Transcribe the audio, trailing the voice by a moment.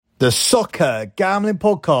The Soccer Gambling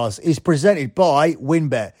Podcast is presented by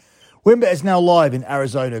WynnBET. WynnBET is now live in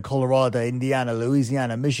Arizona, Colorado, Indiana,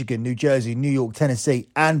 Louisiana, Michigan, New Jersey, New York, Tennessee,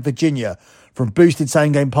 and Virginia. From boosted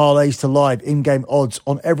same-game parlays to live in-game odds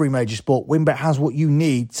on every major sport, WynnBET has what you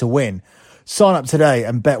need to win. Sign up today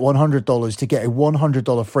and bet $100 to get a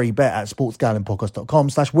 $100 free bet at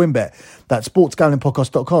sportsgamblingpodcast.com/WynnBET. That's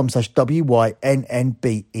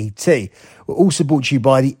sportsgamblingpodcast.com/WYNNBET. We're also brought to you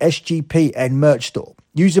by the SGPN merch store.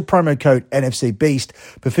 Use the promo code NFCBEAST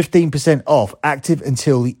for 15% off, active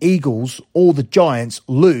until the Eagles or the Giants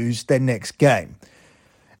lose their next game.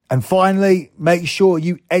 And finally, make sure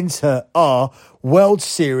you enter our World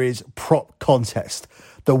Series prop contest.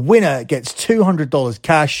 The winner gets $200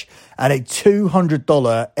 cash and a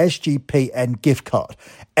 $200 SGPN gift card.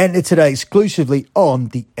 Enter today exclusively on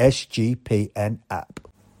the SGPN app.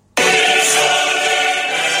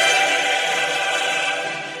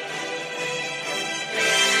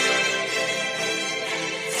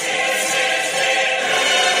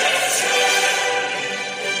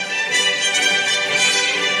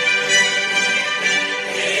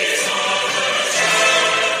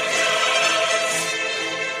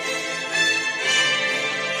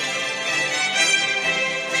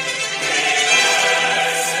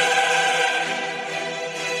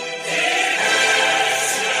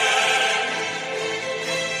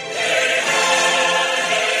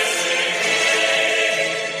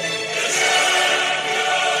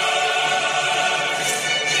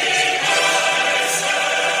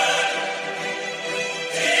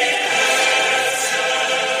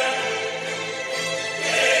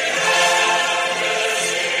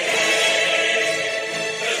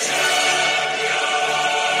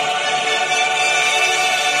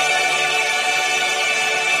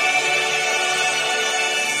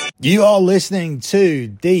 You are listening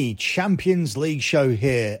to the Champions League show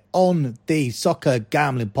here on the Soccer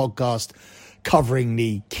Gambling Podcast, covering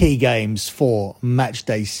the key games for match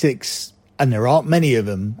day 6. And there aren't many of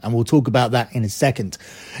them, and we'll talk about that in a second.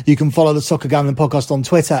 You can follow the Soccer Gambling Podcast on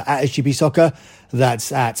Twitter at SGP Soccer.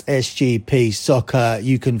 That's at SGP Soccer.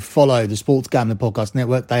 You can follow the Sports Gambling Podcast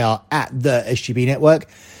Network. They are at the SGP Network.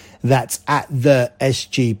 That's at the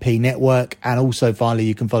SGP Network. And also, finally,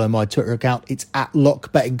 you can follow my Twitter account. It's at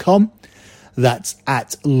LockBettingCom. That's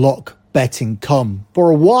at LockBettingCom.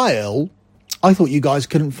 For a while, I thought you guys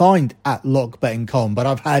couldn't find at LockBettingCom, but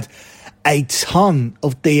I've had a ton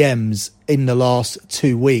of DMs in the last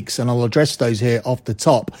 2 weeks, and I'll address those here off the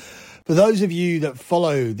top. For those of you that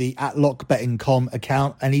follow the at LockBettingCom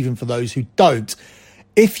account, and even for those who don't,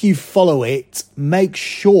 if you follow it, make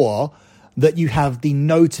sure that you have the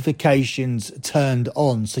notifications turned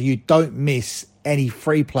on so you don't miss any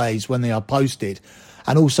free plays when they are posted.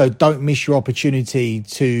 And also don't miss your opportunity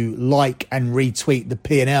to like and retweet the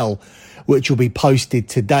P&L, which will be posted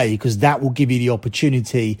today, because that will give you the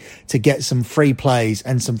opportunity to get some free plays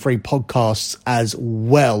and some free podcasts as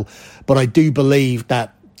well. But I do believe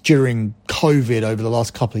that during COVID over the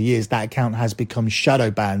last couple of years, that account has become shadow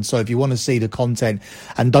banned. So if you want to see the content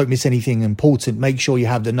and don't miss anything important, make sure you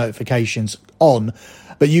have the notifications on.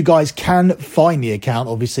 But you guys can find the account.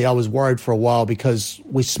 Obviously, I was worried for a while because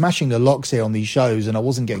we're smashing the locks here on these shows and I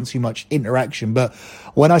wasn't getting too much interaction. But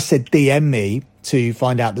when I said DM me to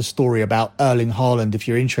find out the story about Erling Haaland, if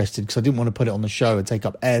you're interested, because I didn't want to put it on the show and take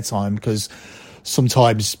up airtime, because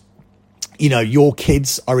sometimes, you know, your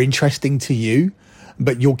kids are interesting to you,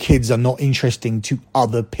 but your kids are not interesting to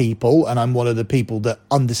other people. And I'm one of the people that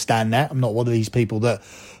understand that. I'm not one of these people that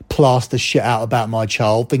plaster shit out about my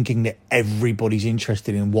child thinking that everybody's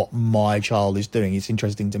interested in what my child is doing. It's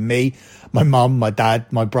interesting to me, my mum, my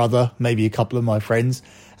dad, my brother, maybe a couple of my friends,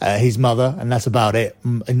 his mother, and that's about it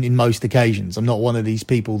in most occasions. I'm not one of these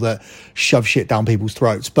people that shove shit down people's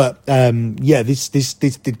throats. But yeah, this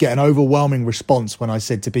did get an overwhelming response when I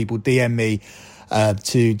said to people, DM me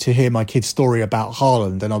to hear my kid's story about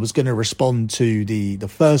Haaland, and I was going to respond to the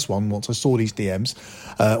first one once I saw these DMs,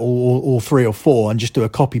 or 3 or 4, and just do a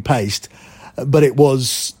copy paste, but it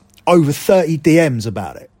was over 30 DMs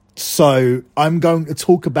about it. So I'm going to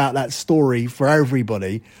talk about that story for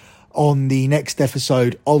everybody on the next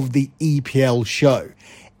episode of the EPL show.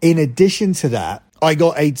 In addition to that, I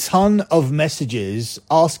got a ton of messages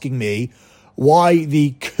asking me why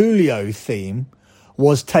the Coolio theme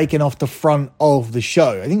was taken off the front of the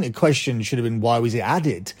show. I think the question should have been, why was it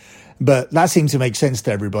added? But that seemed to make sense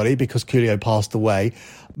to everybody because Coolio passed away.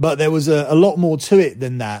 But there was a lot more to it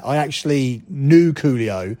than that. I actually knew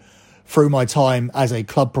Coolio through my time as a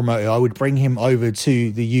club promoter. I would bring him over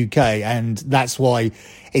to the UK, and that's why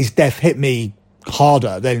his death hit me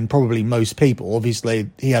harder than probably most people. Obviously,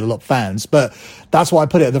 he had a lot of fans, but that's why I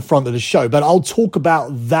put it at the front of the show. But I'll talk about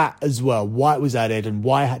that as well, why it was added and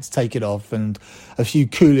why I had to take it off, and a few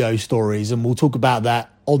Coolio stories, and we'll talk about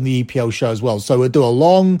that on the EPL show as well. So we'll do a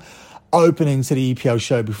long opening to the EPL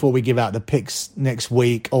show before we give out the picks next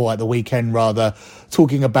week, or at the weekend rather,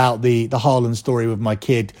 talking about the Haaland story with my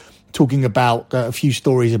kid, talking about a few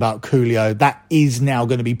stories about Coolio. That is now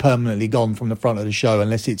going to be permanently gone from the front of the show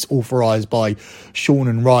unless it's authorised by Sean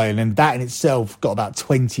and Ryan, and that in itself got about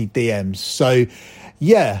 20 DMs. So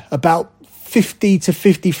yeah, about 50 to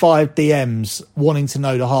 55 DMs wanting to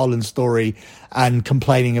know the Haaland story and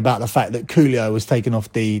complaining about the fact that Coolio was taken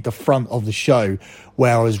off the front of the show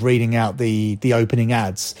where I was reading out the opening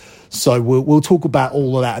ads. So we'll talk about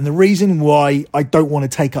all of that. And the reason why I don't want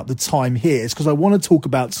to take up the time here is because I want to talk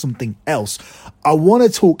about something else. I want to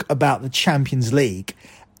talk about the Champions League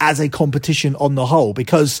as a competition on the whole,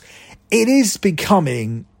 because it is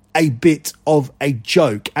becoming a bit of a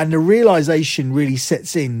joke. And the realization really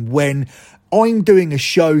sets in when I'm doing a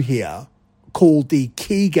show here called the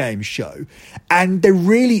Key Games Show, and there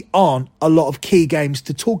really aren't a lot of key games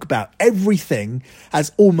to talk about. Everything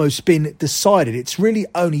has almost been decided. It's really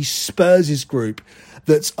only Spurs' group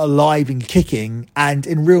that's alive and kicking, and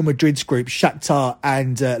in Real Madrid's group, Shakhtar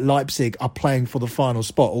and Leipzig are playing for the final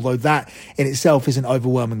spot, although that in itself isn't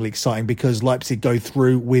overwhelmingly exciting because Leipzig go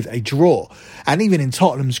through with a draw. And even in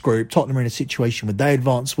Tottenham's group, Tottenham are in a situation where they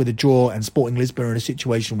advance with a draw, and Sporting Lisbon are in a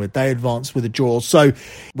situation where they advance with a draw. So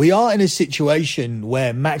we are in a situation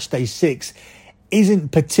where match day 6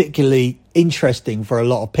 isn't particularly interesting for a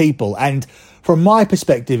lot of people. And from my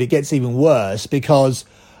perspective, it gets even worse because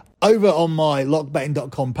over on my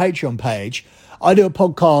lockbetting.com Patreon page, I do a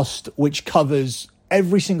podcast which covers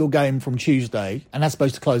every single game from Tuesday, and that's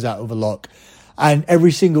supposed to close out with a lock, and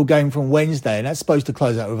every single game from Wednesday, and that's supposed to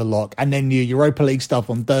close out with a lock, and then the Europa League stuff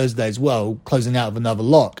on Thursday as well, closing out with another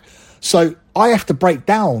lock. So I have to break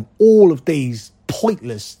down all of these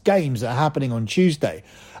pointless games that are happening on Tuesday,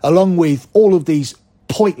 along with all of these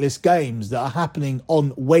pointless games that are happening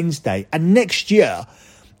on Wednesday. And next year,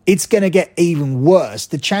 it's going to get even worse.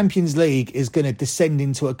 The Champions League is going to descend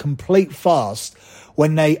into a complete farce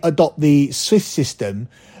when they adopt the Swiss system,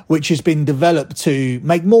 which has been developed to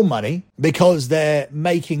make more money because they're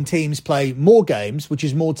making teams play more games, which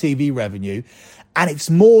is more TV revenue. And it's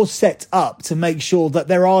more set up to make sure that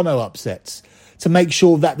there are no upsets, to make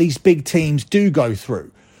sure that these big teams do go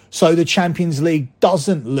through. So the Champions League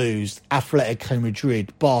doesn't lose Atletico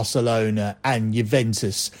Madrid, Barcelona and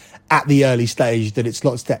Juventus at the early stage that it's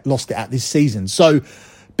lost it at this season. So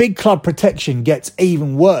big club protection gets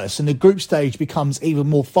even worse, and the group stage becomes even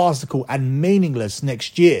more farcical and meaningless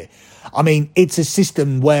next year. I mean, it's a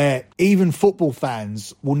system where even football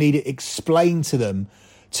fans will need it explained to them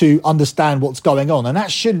to understand what's going on, and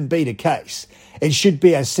that shouldn't be the case. It should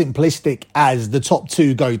be as simplistic as the top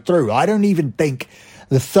two go through. I don't even think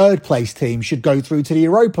the third place team should go through to the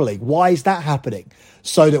Europa League. Why is that happening?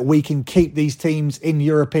 So that we can keep these teams in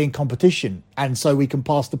European competition, and so we can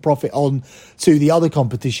pass the profit on to the other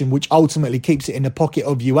competition, which ultimately keeps it in the pocket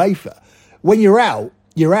of UEFA. When you're out,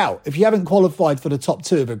 you're out. If you haven't qualified for the top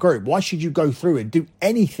two of a group, why should you go through and do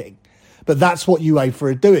anything? But that's what UEFA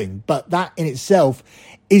are doing. But that in itself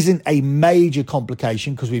isn't a major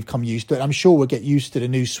complication because we've come used to it. I'm sure we'll get used to the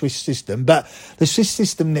new Swiss system, but the Swiss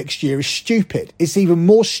system next year is stupid. It's even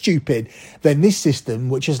more stupid than this system,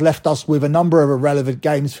 which has left us with a number of irrelevant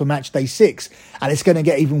games for match day 6, and it's going to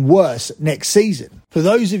get even worse next season. For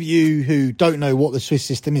those of you who don't know what the Swiss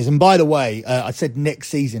system is, and by the way, I said next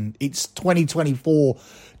season, it's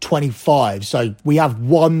 2024-25, so we have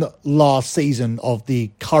one last season of the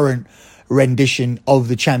current rendition of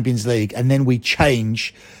the Champions League, and then we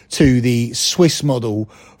change to the Swiss model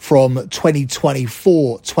from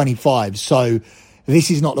 2024-25. So this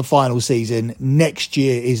is not the final season. Next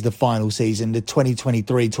year is the final season, the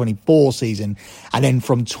 2023-24 season. And then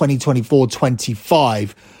from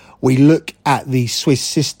 2024-25, we look at the Swiss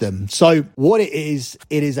system. So what it is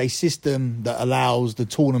a system that allows the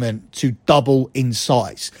tournament to double in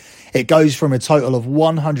size. It goes from a total of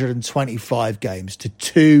 125 games to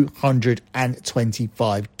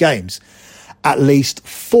 225 games. At least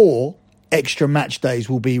 4 extra match days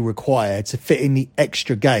will be required to fit in the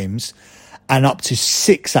extra games, and up to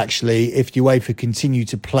 6 actually if UEFA continue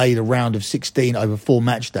to play the round of 16 over 4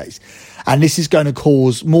 match days. And this is going to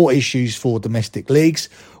cause more issues for domestic leagues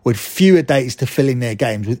with fewer dates to fill in their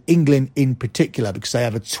games, with England in particular, because they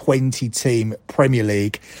have a 20-team Premier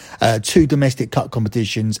League, 2 domestic cup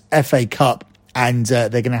competitions, FA Cup, and they're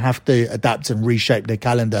going to have to adapt and reshape their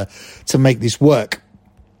calendar to make this work.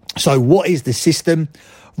 So what is the system?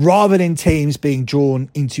 rather than teams being drawn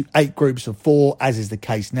into 8 groups of 4, as is the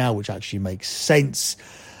case now, which actually makes sense.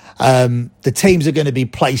 The teams are going to be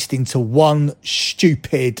placed into one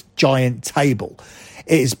stupid giant table.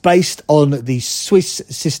 It is based on the Swiss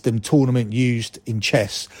system tournament used in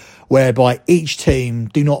chess, whereby each team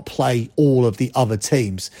do not play all of the other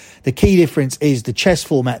teams. The key difference is the chess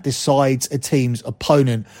format decides a team's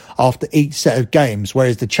opponent after each set of games,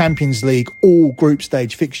 whereas the Champions League, all group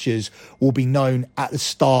stage fixtures will be known at the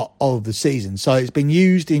start of the season. So it's been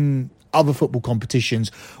used in other football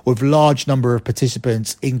competitions with large number of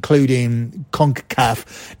participants, including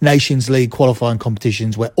CONCACAF Nations League qualifying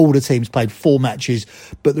competitions, where all the teams played 4 matches,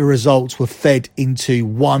 but the results were fed into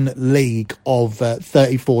one league of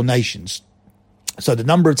 34 nations. So the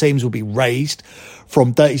number of teams will be raised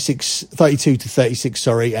from 32 to 36,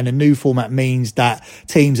 and the new format means that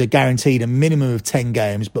teams are guaranteed a minimum of 10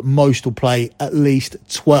 games, but most will play at least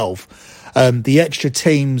 12. The extra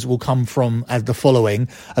teams will come from as the following: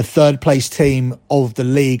 a third place team of the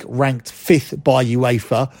league ranked 5th by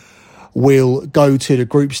UEFA will go to the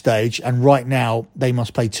group stage, and right now they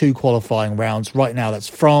must play 2 qualifying rounds. Right now that's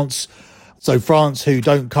France. So France, who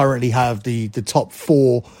don't currently have the top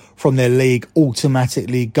 4 from their league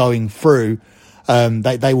automatically going through,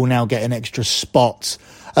 they will now get an extra spot.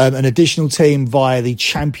 An additional team via the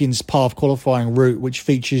Champions Path qualifying route, which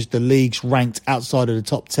features the leagues ranked outside of the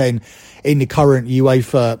top 10 in the current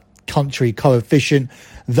UEFA country coefficient.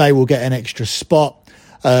 They will get an extra spot.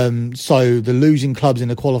 So the losing clubs in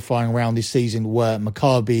the qualifying round this season were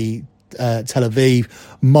Maccabi Tel Aviv,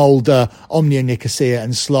 Molde, Omnia Nicosia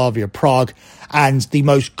and Slavia Prague. And the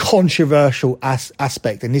most controversial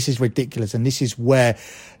aspect, and this is ridiculous, and this is where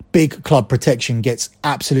big club protection gets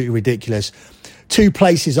absolutely ridiculous: 2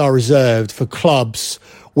 places are reserved for clubs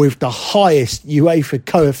with the highest UEFA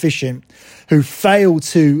coefficient who fail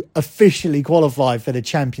to officially qualify for the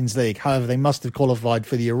Champions League. However, they must have qualified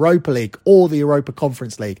for the Europa League or the Europa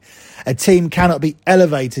Conference League. A team cannot be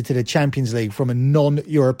elevated to the Champions League from a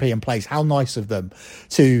non-European place. How nice of them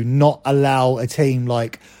to not allow a team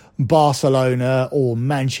like Barcelona or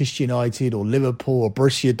Manchester United or Liverpool or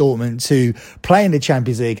Borussia Dortmund to play in the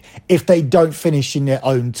Champions League if they don't finish in their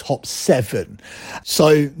own top 7.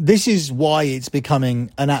 So this is why it's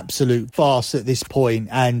becoming an absolute farce at this point,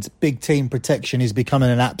 and big team protection is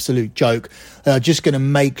becoming an absolute joke. They're just going to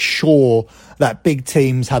make sure that big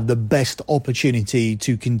teams have the best opportunity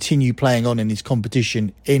to continue playing on in this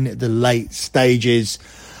competition in the late stages.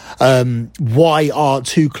 Why are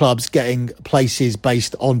 2 clubs getting places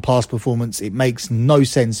based on past performance? It makes no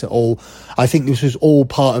sense at all. I think this was all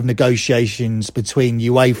part of negotiations between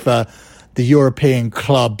UEFA, the European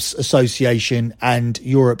Clubs Association and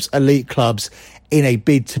Europe's elite clubs in a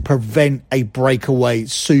bid to prevent a breakaway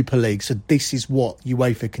Super League. So this is what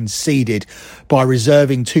UEFA conceded by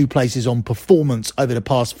reserving 2 places on performance over the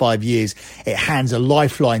past 5 years. It hands a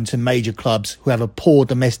lifeline to major clubs who have a poor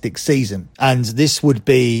domestic season. And this would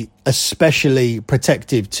be especially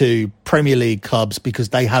protective to Premier League clubs because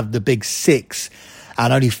they have the Big 6,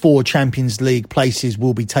 and only 4 Champions League places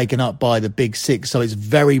will be taken up by the Big 6. So it's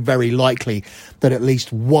very, very likely that at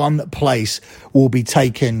least 1 place will be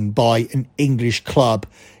taken by an English club,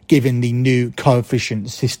 given the new coefficient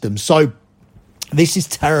system. So this is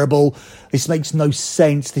terrible. This makes no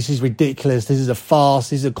sense. This is ridiculous. This is a farce.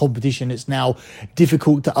 This is a competition that's now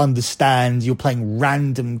difficult to understand. You're playing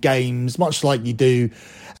random games, much like you do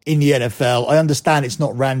in the NFL. I understand it's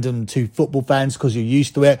not random to football fans because you're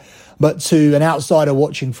used to it, but to an outsider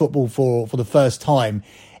watching football for the first time,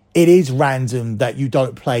 it is random that you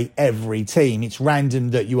don't play every team. It's random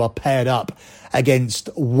that you are paired up against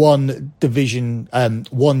one division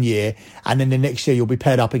 1 year, and then the next year you'll be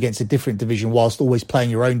paired up against a different division whilst always playing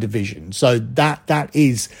your own division. So that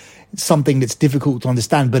is something that's difficult to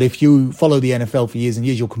understand. But if you follow the NFL for years and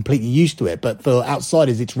years, you're completely used to it. But for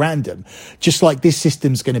outsiders, it's random. Just like this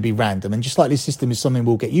system's going to be random, and just like this system is something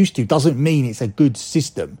we'll get used to, doesn't mean it's a good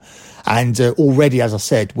system. And already, as I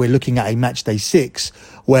said, we're looking at a match day 6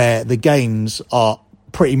 where the games are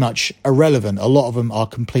pretty much irrelevant. A lot of them are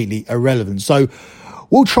completely irrelevant. So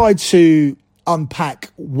we'll try to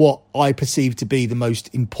unpack what I perceive to be the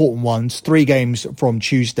most important ones. 3 games from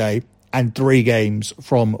Tuesday and 3 games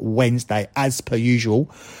from Wednesday, as per usual.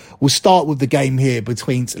 We'll start with the game here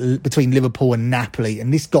between Liverpool and Napoli,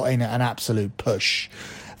 and this got in an absolute push.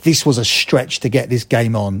 This was a stretch to get this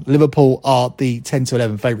game on. Liverpool are the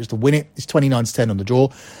 10-11 favourites to win it. It's 29-10 on the draw,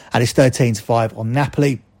 and it's 13-5 on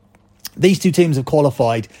Napoli. These 2 teams have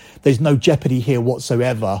qualified. There's no jeopardy here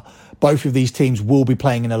whatsoever. Both of these teams will be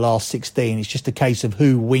playing in the last 16. It's just a case of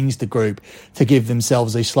who wins the group to give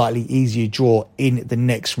themselves a slightly easier draw in the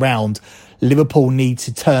next round. Liverpool need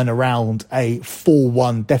to turn around a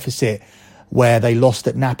 4-1 deficit where they lost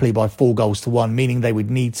at Napoli by 4-1, meaning they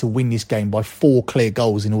would need to win this game by 4 clear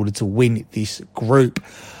goals in order to win this group.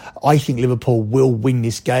 I think Liverpool will win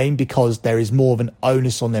this game because there is more of an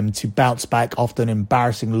onus on them to bounce back after an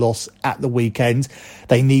embarrassing loss at the weekend.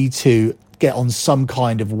 They need to get on some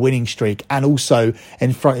kind of winning streak, and also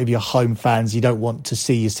in front of your home fans, you don't want to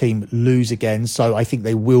see your team lose again. So I think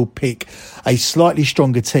they will pick a slightly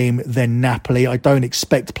stronger team than Napoli. I don't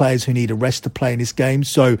expect players who need a rest to play in this game,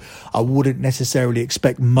 so I wouldn't necessarily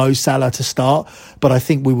expect Mo Salah to start, but I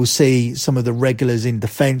think we will see some of the regulars in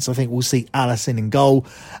defence. I think we'll see Alisson in goal,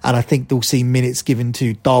 and I think they'll see minutes given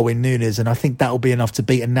to Darwin Núñez, and I think that will be enough to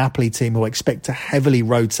beat a Napoli team who I expect to heavily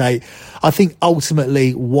rotate. I think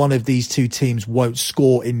ultimately one of these two teams won't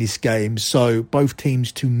score in this game, so both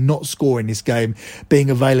teams to not score in this game being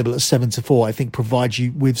available at 7-4 I think provides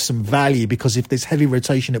you with some value, because if there's heavy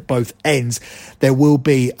rotation at both ends, there will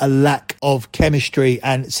be a lack of chemistry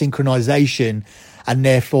and synchronization, and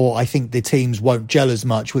therefore I think the teams won't gel as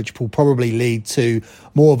much, which will probably lead to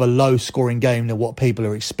more of a low scoring game than what people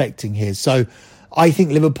are expecting here. So I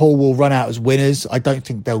think Liverpool will run out as winners. I don't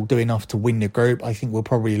think they'll do enough to win the group. I think we're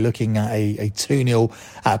probably looking at a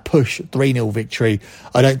 2-0, at a push 3-0 victory.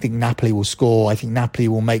 I don't think Napoli will score. I think Napoli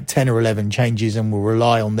will make 10 or 11 changes and will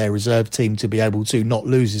rely on their reserve team to be able to not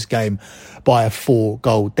lose this game by a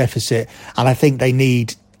 4-goal deficit. And I think they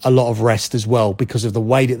need a lot of rest as well because of the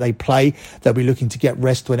way that they play. They'll be looking to get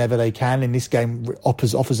rest whenever they can, and this game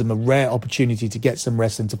offers them a rare opportunity to get some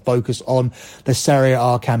rest and to focus on the Serie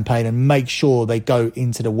A campaign and make sure they go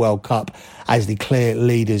into the World Cup as the clear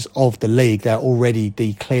leaders of the league. They're already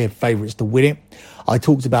the clear favourites to win it. I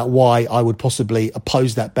talked about why I would possibly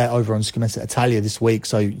oppose that bet over on Scommessa Italia this week,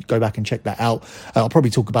 so go back and check that out. I'll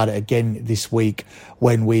probably talk about it again this week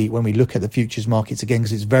when we look at the futures markets again,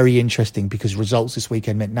 because it's very interesting, because results this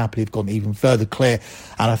weekend meant Napoli have gone even further clear,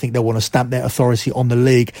 and I think they'll want to stamp their authority on the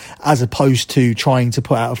league as opposed to trying to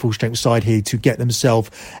put out a full strength side here to get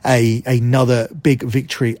themselves another big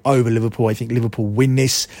victory over Liverpool. I think Liverpool win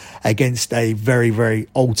this against a very, very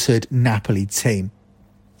altered Napoli team.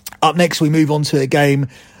 Up next, we move on to a game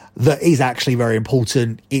that is actually very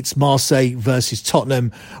important. It's Marseille versus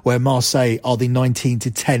Tottenham, where Marseille are the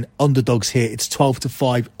 19-10 underdogs here. It's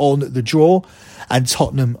 12-5 on the draw, and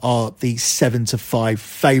Tottenham are the 7-5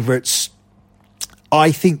 favourites.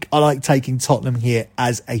 I think I like taking Tottenham here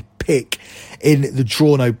as a pick in the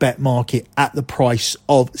draw no bet market at the price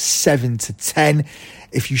of 7-10.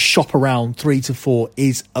 If you shop around, 3-4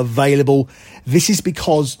 is available. This is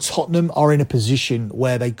because Tottenham are in a position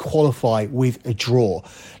where they qualify with a draw.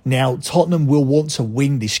 Now, Tottenham will want to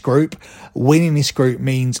win this group. Winning this group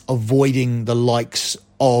means avoiding the likes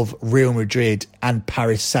of Real Madrid and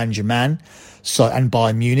Paris Saint-Germain and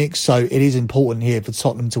Bayern Munich. So it is important here for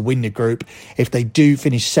Tottenham to win the group. If they do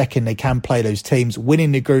finish second, they can play those teams.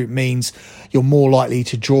 Winning the group means you're more likely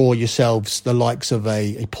to draw yourselves the likes of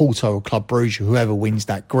a Porto or Club Brugge, whoever wins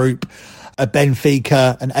that group. A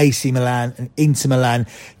Benfica, an AC Milan, an Inter Milan,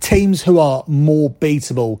 teams who are more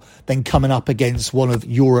beatable than coming up against one of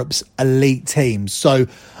Europe's elite teams. So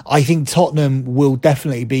I think Tottenham will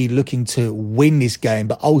definitely be looking to win this game,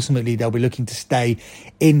 but ultimately they'll be looking to stay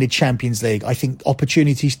in the Champions League. I think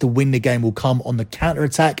opportunities to win the game will come on the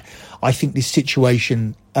counter-attack. I think this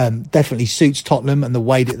situation definitely suits Tottenham and the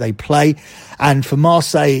way that they play. And for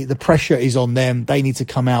Marseille, the pressure is on them. They need to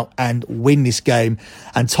come out and win this game.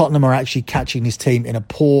 And Tottenham are actually catching this team in a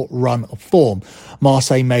poor run of form.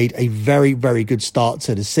 Marseille made a very, very good start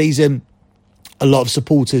to the season. A lot of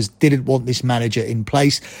supporters didn't want this manager in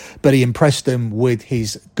place, but he impressed them with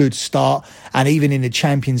his good start. And even in the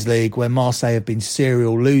Champions League, where Marseille have been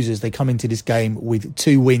serial losers, they come into this game with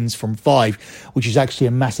 2 wins from 5, which is actually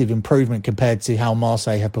a massive improvement compared to how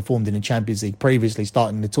Marseille have performed in the Champions League previously,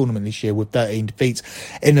 starting the tournament this year with 13 defeats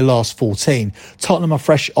in the last 14. Tottenham are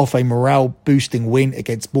fresh off a morale-boosting win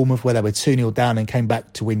against Bournemouth, where they were 2-0 down and came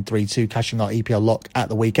back to win 3-2, cashing our EPL lock at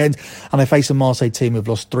the weekend. And they face a Marseille team who have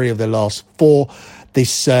lost 3 of their last 4.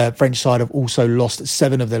 This French side have also lost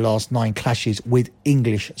 7 of their last 9 clashes with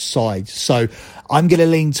English sides. So I'm going to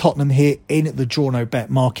lean Tottenham here in the draw no bet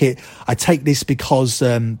market. I take this because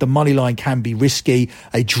the money line can be risky.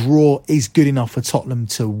 A draw is good enough for Tottenham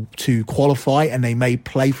to qualify, and they may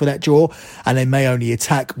play for that draw, and they may only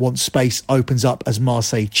attack once space opens up as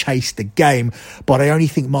Marseille chase the game. But I only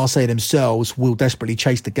think Marseille themselves will desperately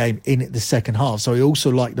chase the game in the second half. So I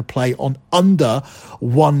also like to play on under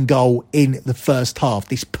 1 goal in the first half.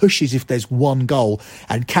 This pushes if there's one goal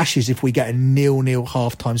and cashes if we get a 0-0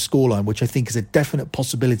 half-time scoreline, which I think is a definite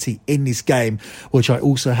possibility in this game, which I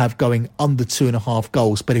also have going under 2.5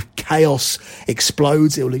 goals. But if chaos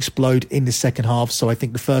explodes, it will explode in the second half. So I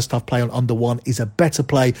think the first half play on under 1 is a better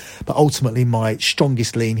play. But ultimately, my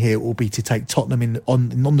strongest lean here will be to take Tottenham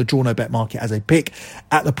on the draw no bet market as a pick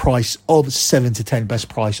at the price of 7 to 10. Best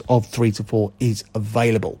price of 3 to 4 is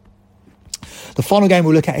available. The final game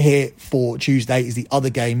we'll look at here for Tuesday is the other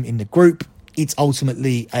game in the group. It's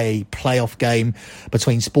ultimately a playoff game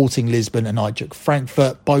between Sporting Lisbon and Eintracht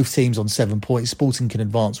Frankfurt. Both teams on 7 points. Sporting can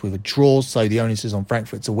advance with a draw, so the onus is on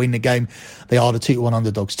Frankfurt to win the game. They are the 2-1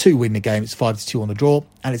 underdogs to win the game. It's 5-2 on the draw,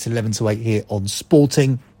 and it's 11-8 here on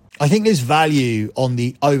Sporting. I think there's value on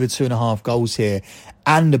the over 2.5 goals here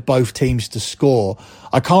and the both teams to score.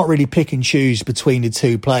 I can't really pick and choose between the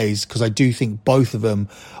two plays because I do think both of them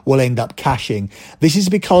will end up cashing. This is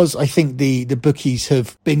because I think the bookies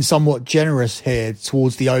have been somewhat generous here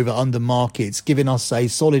towards the over-under markets, giving us a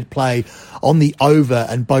solid play on the over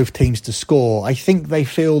and both teams to score. I think they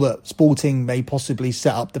feel that Sporting may possibly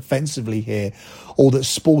set up defensively here, or that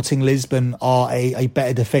Sporting Lisbon are a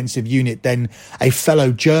better defensive unit than a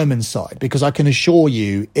fellow German side. Because I can assure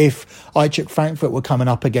you, if Eintracht Frankfurt were coming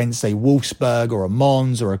up against a Wolfsburg or a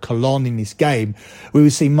Mons or a Cologne in this game, we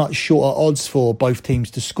would see much shorter odds for both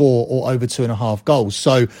teams to score or over 2.5 goals.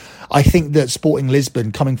 So I think that Sporting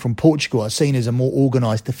Lisbon, coming from Portugal, are seen as a more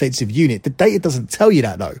organised defensive unit. The data doesn't tell you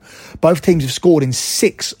that, though. Both teams have scored in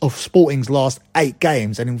 6 of Sporting's last 8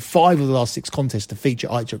 games and in 5 of the last 6 contests to feature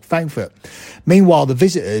Eintracht Frankfurt. Meanwhile, the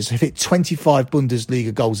visitors have hit 25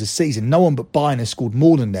 Bundesliga goals this season. No one but Bayern has scored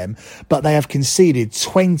more than them, but they have conceded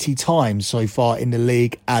 20 times so far in the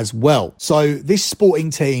league as well. So this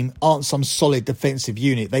Sporting team aren't some solid defensive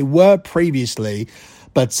unit. They were previously,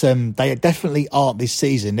 but they definitely aren't this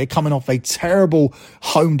season. They're coming off a terrible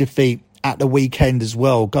home defeat at the weekend as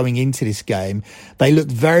well going into this game. They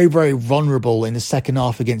looked very, very vulnerable in the second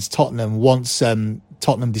half against Tottenham once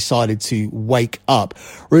Tottenham decided to wake up.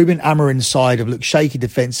 Ruben Amorim's side have looked shaky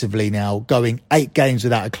defensively now, going 8 games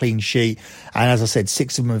without a clean sheet. And as I said,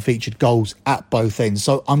 6 of them have featured goals at both ends.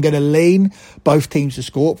 So I'm going to lean both teams to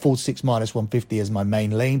score, 4-6 minus 150 as my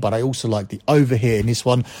main lean. But I also like the over here in this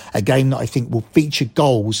one, a game that I think will feature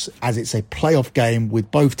goals as it's a playoff game with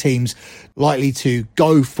both teams likely to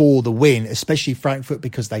go for the win, especially Frankfurt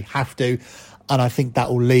because they have to. And I think that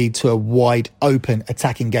will lead to a wide open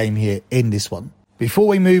attacking game here in this one. Before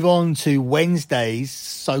we move on to Wednesday's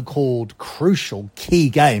so-called crucial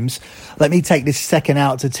key games, let me take this second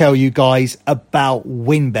out to tell you guys about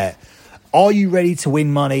WynnBET. Are you ready to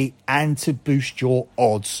win money and to boost your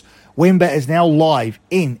odds? WynnBET is now live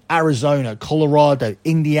in Arizona, Colorado,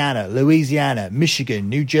 Indiana, Louisiana, Michigan,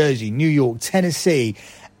 New Jersey, New York, Tennessee,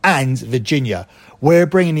 and Virginia. We're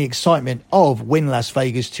bringing the excitement of Wynn Las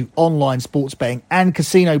Vegas to online sports betting and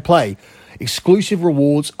casino play. Exclusive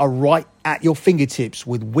rewards are right at your fingertips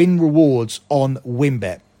with Win Rewards on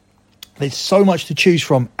WynnBET. There's so much to choose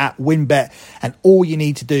from at WynnBET, and all you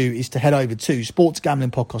need to do is to head over to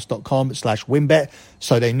sportsgamblingpodcast.com/WynnBET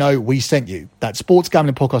so they know we sent you. That's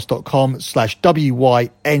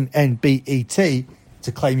sportsgamblingpodcast.com/WYNNBET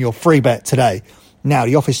to claim your free bet today. Now,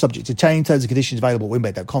 the offer is subject to change. Terms and conditions available at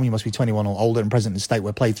WynnBET.com. You must be 21 or older and present in the state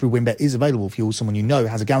where play through WynnBET is available. If you're someone you know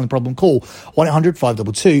has a gambling problem, call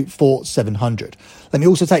 1-800-522-4700. Let me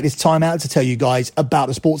also take this time out to tell you guys about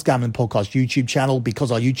the Sports Gambling Podcast YouTube channel,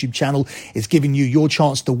 because our YouTube channel is giving you your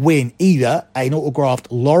chance to win either an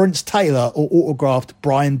autographed Lawrence Taylor or autographed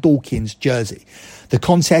Brian Dawkins jersey. The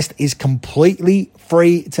contest is completely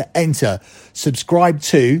free to enter. Subscribe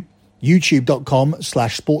to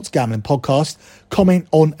youtube.com/sportsgamblingpodcast. Comment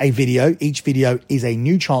on a video. Each video is a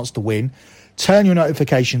new chance to win. Turn your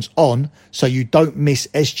notifications on so you don't miss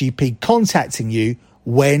SGP contacting you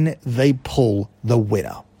when they pull the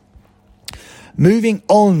winner. Moving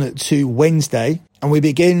on to Wednesday, and we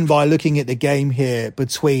begin by looking at the game here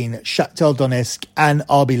between Shakhtar Donetsk and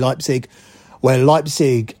RB Leipzig, where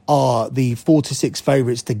Leipzig are the 4-6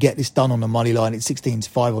 favourites to get this done on the money line. It's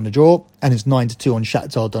 16-5 on the draw, and it's 9-2 on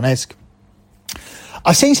Shakhtar Donetsk.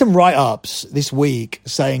 I've seen some write-ups this week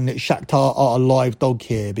saying that Shakhtar are a live dog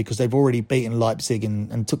here because they've already beaten Leipzig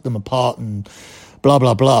and took them apart and blah,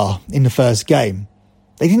 blah, blah in the first game.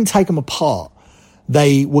 They didn't take them apart.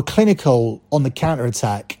 They were clinical on the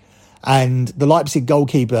counter-attack, and the Leipzig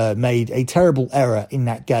goalkeeper made a terrible error in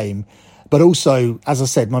that game. But also, as I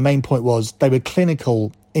said, my main point was they were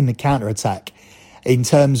clinical in the counter-attack in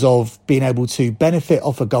terms of being able to benefit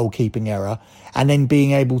off a goalkeeping error and then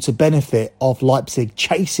being able to benefit off Leipzig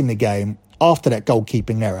chasing the game after that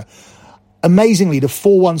goalkeeping error. Amazingly, the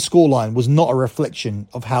 4-1 scoreline was not a reflection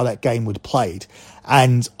of how that game was played.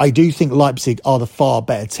 And I do think Leipzig are the far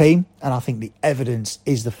better team. And I think the evidence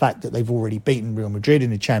is the fact that they've already beaten Real Madrid in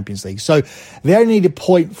the Champions League. So they only need a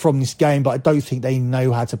point from this game, but I don't think they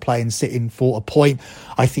know how to play and sit in for a point.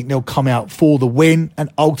 I think they'll come out for the win. And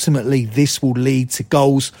ultimately, this will lead to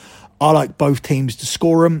goals. I like both teams to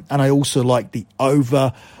score them. And I also like the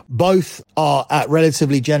over. Both are at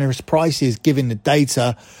relatively generous prices, given the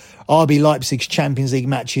data. RB Leipzig's Champions League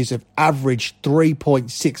matches have averaged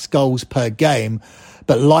 3.6 goals per game,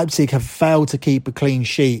 but Leipzig have failed to keep a clean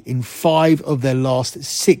sheet in 5 of their last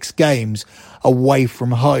 6 games away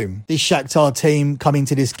from home. This Shakhtar team coming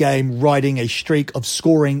to this game riding a streak of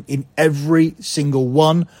scoring in every single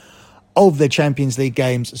one of their Champions League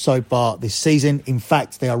games so far this season. In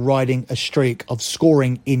fact, they are riding a streak of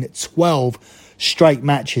scoring in 12 straight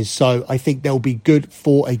matches, so I think they'll be good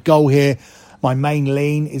for a goal here. My main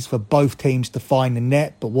lean is for both teams to find the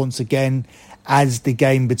net, but once again, as in the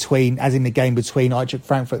game between Eintracht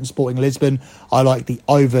Frankfurt and Sporting Lisbon, I like the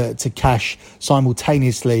over to cash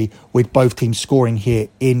simultaneously with both teams scoring here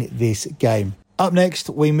in this game. Up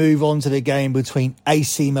next, we move on to the game between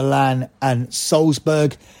AC Milan and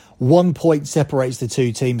Salzburg. 1 point separates the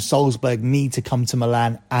two teams. Salzburg need to come to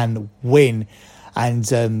Milan and win. And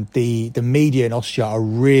the media in Austria are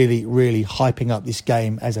really, really hyping up this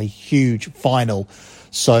game as a huge final.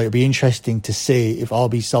 So it'll be interesting to see if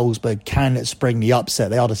RB Salzburg can spring the upset.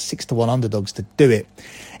 They are the 6-1 underdogs to do it.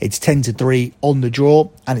 It's 10-3 on the draw,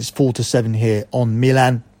 and it's 4-7 here on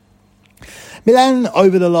Milan. Milan,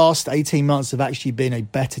 over the last 18 months, have actually been a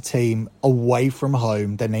better team away from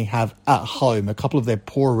home than they have at home. A couple of their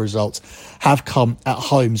poorer results have come at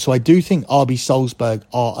home. So I do think RB Salzburg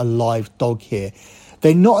are a live dog here.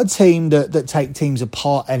 They're not a team that take teams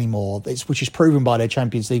apart anymore, which is proven by their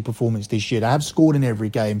Champions League performance this year. They have scored in every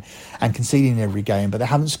game and conceded in every game, but they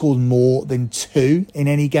haven't scored more than 2 in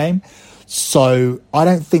any game. So I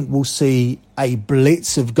don't think we'll see a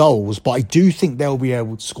blitz of goals, but I do think they'll be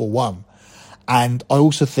able to score 1. And I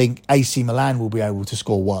also think AC Milan will be able to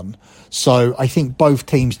score 1. So I think both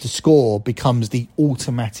teams to score becomes the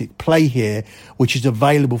automatic play here, which is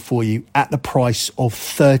available for you at the price of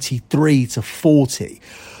 33-40.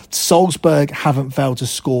 Salzburg haven't failed to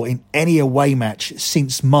score in any away match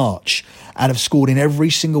since March and have scored in every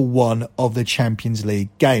single one of the Champions League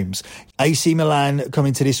games. AC Milan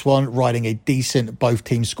coming to this one riding a decent both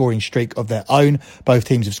teams scoring streak of their own. Both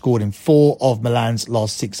teams have scored in 4 of Milan's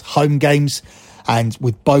last 6 home games. And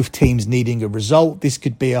with both teams needing a result, this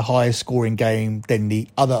could be a higher scoring game than the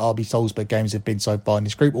other RB Salzburg games have been so far in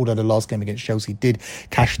this group, although the last game against Chelsea did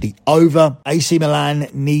cash the over. AC Milan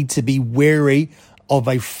need to be wary of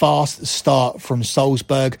a fast start from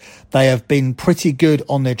Salzburg. They have been pretty good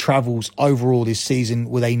on their travels overall this season,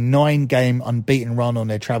 with a 9-game unbeaten run on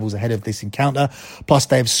their travels ahead of this encounter. Plus,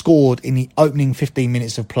 they have scored in the opening 15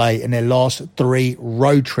 minutes of play in their last 3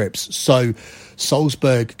 road trips. So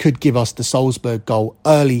Salzburg could give us the Salzburg goal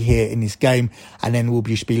early here in this game, and then we'll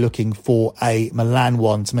just be looking for a Milan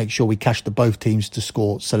one to make sure we cash the both teams to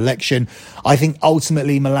score selection. I think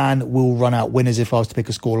ultimately Milan will run out winners. If I was to pick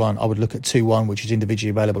a scoreline, I would look at 2-1, which is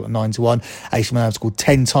individually available at 9-1. AC Milan have scored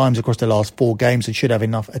 10 times across their last 4 games and should have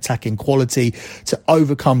enough attacking quality to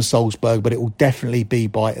overcome Salzburg, but it will definitely be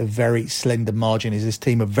by a very slender margin, as this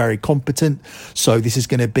team are very competent. So this is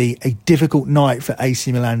going to be a difficult night for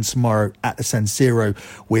AC Milan tomorrow at the San Siro,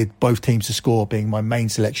 with both teams to score being my main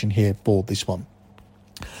selection here for this one.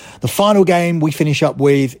 The final game we finish up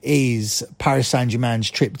with is Paris Saint-Germain's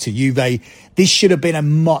trip to Juve. This should have been a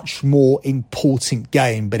much more important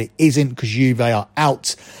game, but it isn't, because Juve are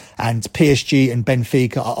out and PSG and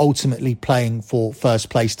Benfica are ultimately playing for first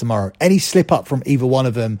place tomorrow. Any slip up from either one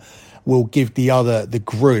of them will give the other the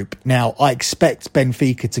group. Now, I expect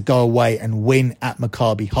Benfica to go away and win at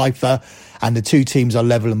Maccabi Haifa, and the two teams are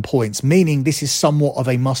level in points, meaning this is somewhat of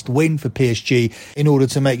a must-win for PSG in order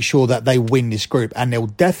to make sure that they win this group. And they'll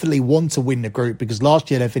definitely want to win the group, because last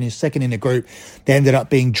year they finished second in the group. They ended up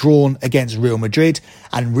being drawn against Real Madrid,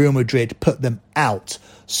 and Real Madrid put them out.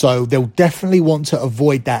 So they'll definitely want to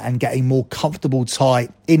avoid that and get a more comfortable tie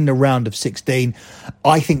in the round of 16.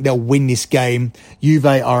 I think they'll win this game. Juve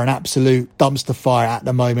are an absolute dumpster fire at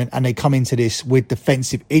the moment, and they come into this with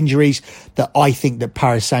defensive injuries that I think that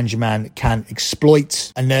Paris Saint-Germain can can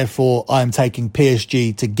exploit, and therefore I am taking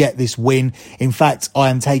PSG to get this win. In fact, I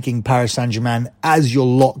am taking Paris Saint-Germain as your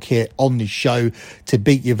lock here on this show to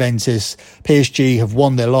beat Juventus. PSG have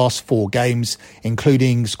won their last 4 games,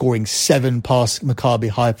 including scoring 7 past Maccabi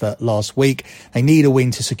Haifa last week. They need a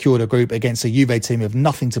win to secure the group against a Juve team who have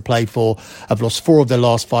nothing to play for, have lost 4 of their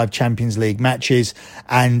last 5 Champions League matches,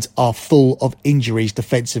 and are full of injuries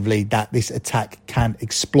defensively that this attack can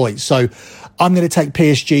exploit. So I'm going to take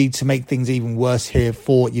PSG to make things even worse here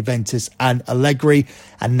for Juventus and Allegri,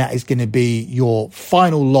 and that is going to be your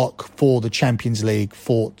final lock for the Champions League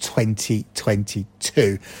for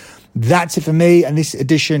 2022. That's it for me and this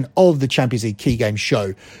edition of the Champions League Key Game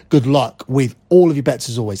Show. Good luck with all of your bets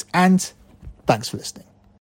as always, and thanks for listening.